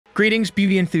Greetings,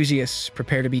 beauty enthusiasts.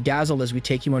 Prepare to be dazzled as we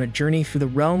take you on a journey through the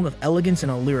realm of elegance and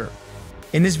allure.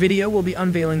 In this video, we'll be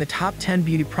unveiling the top 10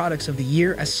 beauty products of the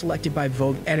year as selected by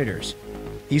Vogue editors.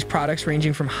 These products,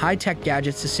 ranging from high-tech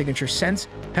gadgets to signature scents,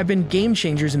 have been game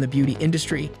changers in the beauty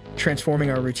industry, transforming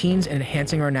our routines and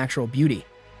enhancing our natural beauty.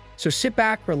 So sit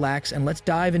back, relax, and let's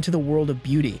dive into the world of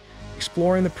beauty,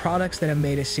 exploring the products that have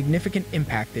made a significant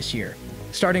impact this year.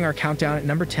 Starting our countdown at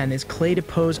number 10 is Clé de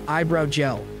Pose Eyebrow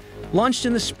Gel. Launched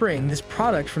in the spring, this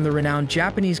product from the renowned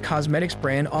Japanese cosmetics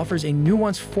brand offers a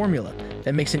nuanced formula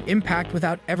that makes an impact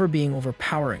without ever being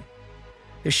overpowering.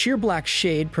 The sheer black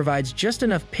shade provides just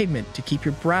enough pigment to keep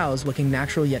your brows looking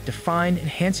natural yet defined,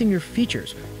 enhancing your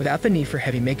features without the need for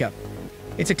heavy makeup.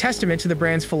 It's a testament to the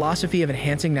brand's philosophy of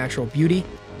enhancing natural beauty,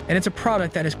 and it's a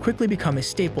product that has quickly become a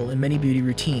staple in many beauty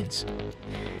routines.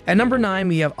 At number 9,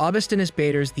 we have Augustinus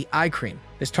Bader's The Eye Cream.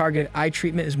 This targeted eye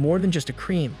treatment is more than just a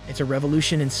cream, it's a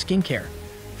revolution in skincare.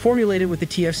 Formulated with the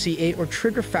TFC8 or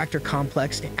trigger factor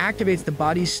complex, it activates the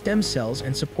body's stem cells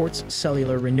and supports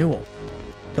cellular renewal.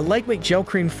 The lightweight gel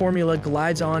cream formula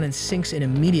glides on and sinks in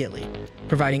immediately,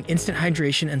 providing instant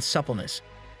hydration and suppleness.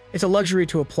 It's a luxury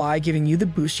to apply, giving you the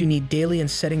boost you need daily and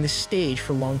setting the stage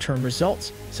for long-term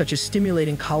results, such as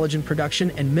stimulating collagen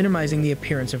production and minimizing the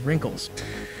appearance of wrinkles.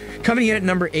 Coming in at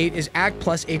number 8 is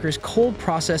Act+Acre's Cold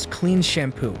Process Cleanse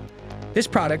Shampoo. This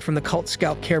product from the cult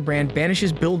scalp care brand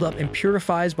banishes buildup and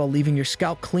purifies while leaving your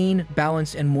scalp clean,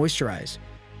 balanced, and moisturized.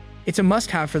 It's a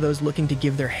must-have for those looking to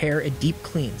give their hair a deep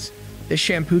cleanse. This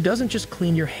shampoo doesn't just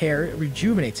clean your hair, it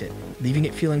rejuvenates it, leaving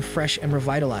it feeling fresh and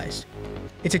revitalized.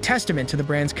 It's a testament to the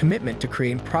brand's commitment to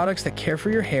creating products that care for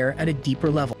your hair at a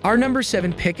deeper level. Our number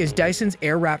 7 pick is Dyson's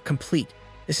Airwrap Complete.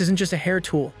 This isn't just a hair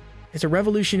tool, it's a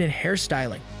revolution in hair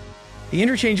styling. The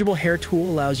interchangeable hair tool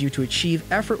allows you to achieve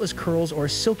effortless curls or a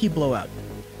silky blowout.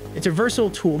 It's a versatile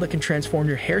tool that can transform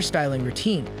your hairstyling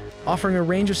routine, offering a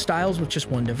range of styles with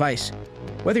just one device.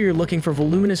 Whether you're looking for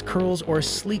voluminous curls or a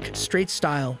sleek, straight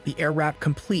style, the Airwrap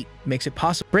Complete makes it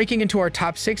possible. Breaking into our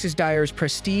top 6 is Dyer's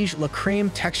Prestige La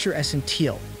Crème Texture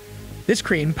Essentielle. This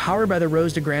cream, powered by the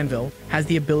Rose de Granville, has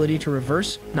the ability to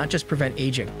reverse, not just prevent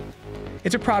aging.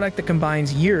 It's a product that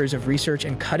combines years of research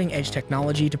and cutting-edge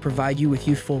technology to provide you with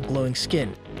youthful, glowing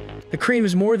skin. The cream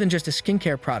is more than just a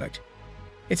skincare product.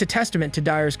 It's a testament to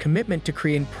Dyer's commitment to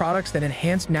creating products that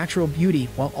enhance natural beauty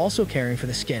while also caring for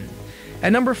the skin.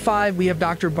 At number 5, we have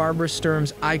Dr. Barbara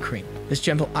Sturm's Eye Cream. This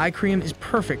gentle eye cream is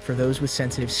perfect for those with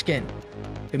sensitive skin.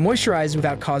 It moisturizes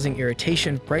without causing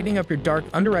irritation, brightening up your dark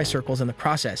under-eye circles in the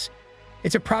process.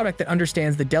 It's a product that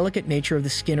understands the delicate nature of the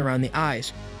skin around the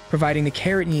eyes, providing the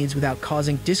care it needs without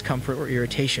causing discomfort or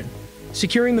irritation.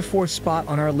 Securing the 4th spot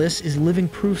on our list is Living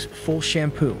Proof's Full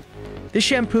Shampoo. This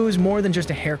shampoo is more than just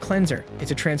a hair cleanser.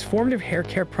 It's a transformative hair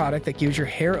care product that gives your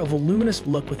hair a voluminous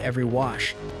look with every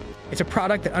wash. It's a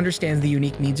product that understands the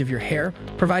unique needs of your hair,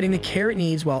 providing the care it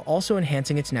needs while also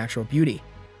enhancing its natural beauty.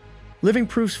 Living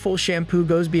Proof's Full Shampoo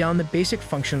goes beyond the basic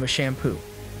function of a shampoo.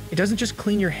 It doesn't just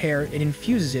clean your hair, it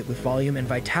infuses it with volume and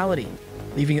vitality,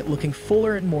 leaving it looking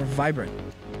fuller and more vibrant.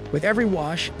 With every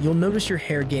wash, you'll notice your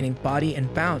hair gaining body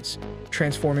and bounce,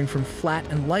 transforming from flat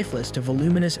and lifeless to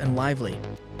voluminous and lively.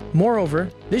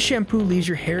 Moreover, this shampoo leaves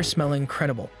your hair smelling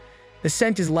incredible. The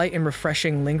scent is light and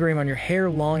refreshing, lingering on your hair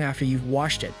long after you've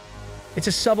washed it. It's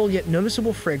a subtle yet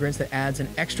noticeable fragrance that adds an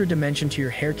extra dimension to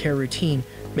your hair care routine,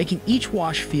 making each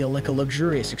wash feel like a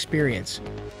luxurious experience.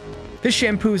 This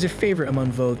shampoo is a favorite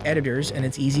among Vogue editors, and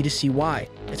it's easy to see why.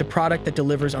 It's a product that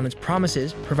delivers on its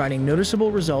promises, providing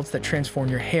noticeable results that transform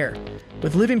your hair.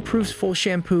 With Living Proof's Full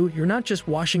Shampoo, you're not just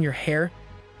washing your hair,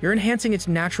 you're enhancing its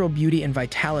natural beauty and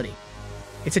vitality.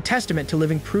 It's a testament to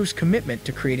Living Proof's commitment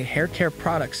to creating hair care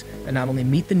products that not only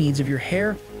meet the needs of your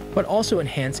hair, but also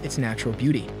enhance its natural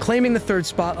beauty. Claiming the 3rd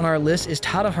spot on our list is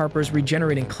Tata Harper's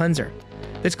Regenerating Cleanser.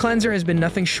 This cleanser has been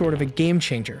nothing short of a game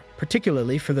changer,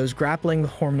 particularly for those grappling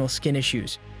with hormonal skin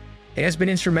issues. It has been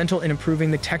instrumental in improving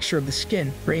the texture of the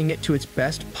skin, bringing it to its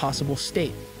best possible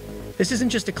state. This isn't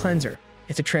just a cleanser,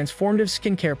 it's a transformative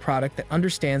skincare product that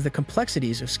understands the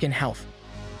complexities of skin health.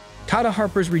 Tata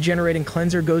Harper's Regenerating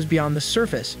Cleanser goes beyond the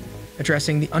surface,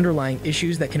 addressing the underlying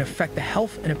issues that can affect the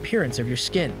health and appearance of your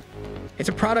skin. It's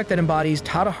a product that embodies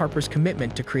Tata Harper's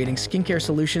commitment to creating skincare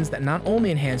solutions that not only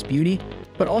enhance beauty,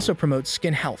 but also promote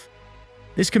skin health.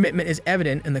 This commitment is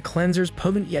evident in the cleanser's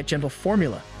potent yet gentle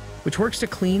formula, which works to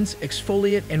cleanse,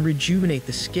 exfoliate, and rejuvenate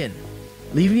the skin,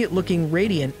 leaving it looking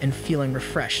radiant and feeling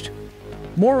refreshed.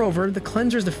 Moreover, the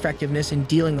cleanser's effectiveness in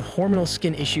dealing with hormonal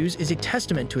skin issues is a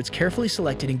testament to its carefully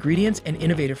selected ingredients and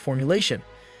innovative formulation.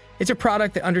 It's a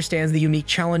product that understands the unique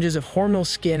challenges of hormonal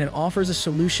skin and offers a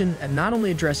solution that not only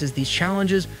addresses these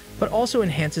challenges, but also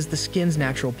enhances the skin's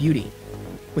natural beauty.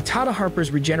 With Tata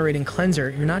Harper's Regenerating Cleanser,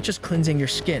 you're not just cleansing your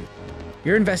skin,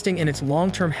 you're investing in its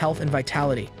long-term health and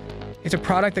vitality. It's a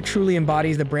product that truly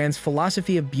embodies the brand's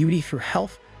philosophy of beauty through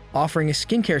health, offering a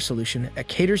skincare solution that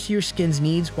caters to your skin's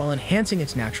needs while enhancing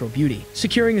its natural beauty.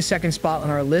 Securing the second spot on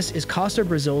our list is Costa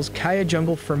Brazil's Kaya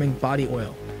Jungle Firming Body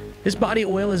Oil. This body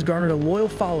oil has garnered a loyal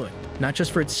following, not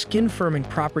just for its skin-firming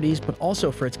properties, but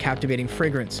also for its captivating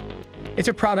fragrance. It's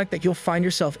a product that you'll find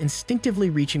yourself instinctively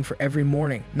reaching for every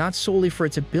morning, not solely for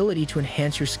its ability to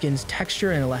enhance your skin's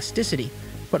texture and elasticity,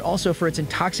 but also for its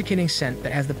intoxicating scent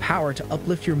that has the power to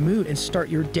uplift your mood and start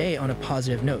your day on a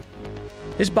positive note.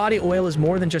 This body oil is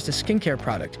more than just a skincare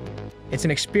product. It's an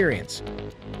experience.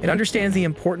 It understands the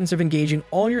importance of engaging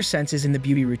all your senses in the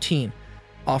beauty routine,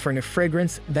 offering a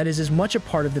fragrance that is as much a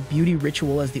part of the beauty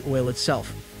ritual as the oil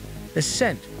itself. The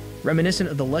scent,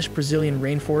 reminiscent of the lush Brazilian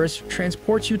rainforest,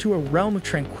 transports you to a realm of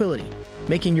tranquility,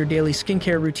 making your daily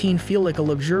skincare routine feel like a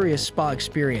luxurious spa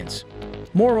experience.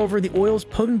 Moreover, the oil's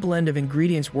potent blend of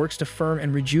ingredients works to firm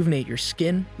and rejuvenate your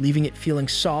skin, leaving it feeling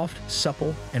soft,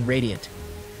 supple, and radiant.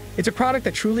 It's a product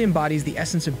that truly embodies the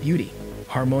essence of beauty,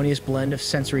 a harmonious blend of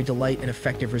sensory delight and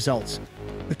effective results.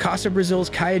 With Costa Brazil's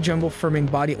Kaya Jungle Firming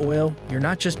Body Oil, you're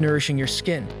not just nourishing your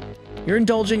skin, you're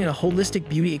indulging in a holistic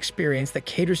beauty experience that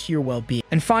caters to your well-being.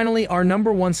 And finally, our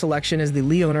number one selection is the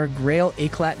Leonor Grail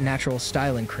Eclat Natural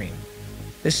Styling Cream.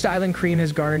 This styling cream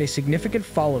has garnered a significant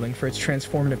following for its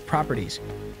transformative properties.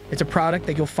 It's a product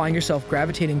that you'll find yourself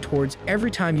gravitating towards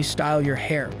every time you style your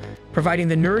hair, providing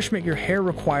the nourishment your hair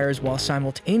requires while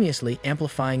simultaneously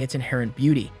amplifying its inherent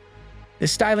beauty.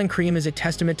 This styling cream is a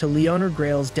testament to Leonor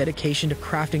Grail's dedication to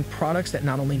crafting products that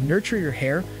not only nurture your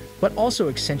hair, but also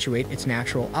accentuate its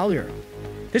natural allure.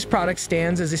 This product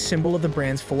stands as a symbol of the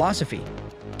brand's philosophy,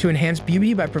 to enhance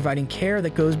beauty by providing care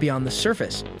that goes beyond the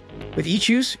surface. With each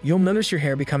use, you'll notice your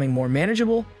hair becoming more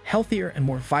manageable, healthier, and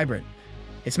more vibrant.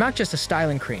 It's not just a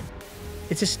styling cream.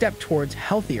 It's a step towards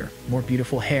healthier, more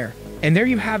beautiful hair. And there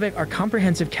you have it, our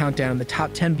comprehensive countdown of the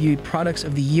top 10 beauty products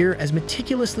of the year as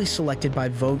meticulously selected by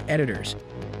Vogue editors.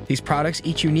 These products,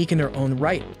 each unique in their own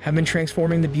right, have been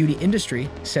transforming the beauty industry,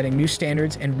 setting new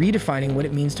standards and redefining what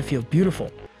it means to feel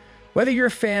beautiful. Whether you're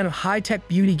a fan of high-tech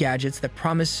beauty gadgets that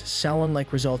promise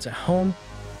salon-like results at home,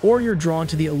 or you're drawn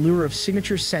to the allure of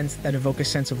signature scents that evoke a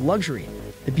sense of luxury,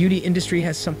 the beauty industry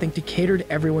has something to cater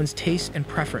to everyone's taste and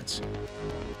preference.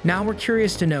 Now we're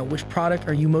curious to know, which product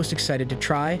are you most excited to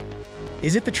try?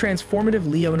 Is it the transformative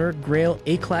Leonor Grail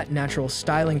Eclat Natural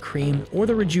Styling Cream or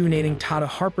the rejuvenating Tata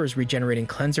Harper's Regenerating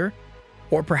Cleanser?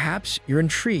 Or perhaps you're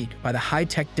intrigued by the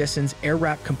high-tech Dessens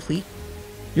Airwrap Complete?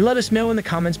 You let us know in the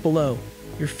comments below.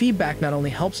 Your feedback not only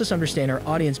helps us understand our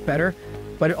audience better,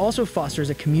 but it also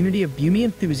fosters a community of beauty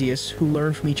enthusiasts who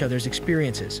learn from each other's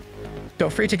experiences.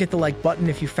 Don't forget to hit the like button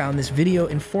if you found this video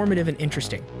informative and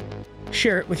interesting.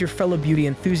 Share it with your fellow beauty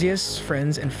enthusiasts,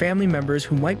 friends, and family members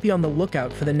who might be on the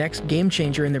lookout for the next game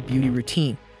changer in their beauty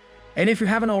routine. And if you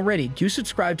haven't already, do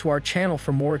subscribe to our channel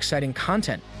for more exciting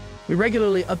content. We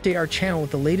regularly update our channel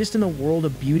with the latest in the world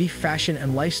of beauty, fashion,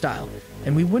 and lifestyle,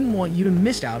 and we wouldn't want you to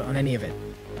miss out on any of it.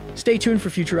 Stay tuned for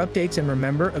future updates, and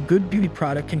remember, a good beauty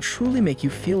product can truly make you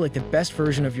feel like the best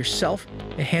version of yourself,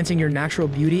 enhancing your natural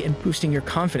beauty and boosting your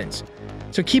confidence.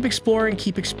 So keep exploring,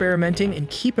 keep experimenting, and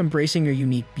keep embracing your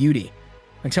unique beauty.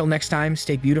 Until next time,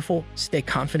 stay beautiful, stay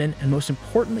confident, and most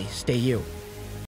importantly, stay you.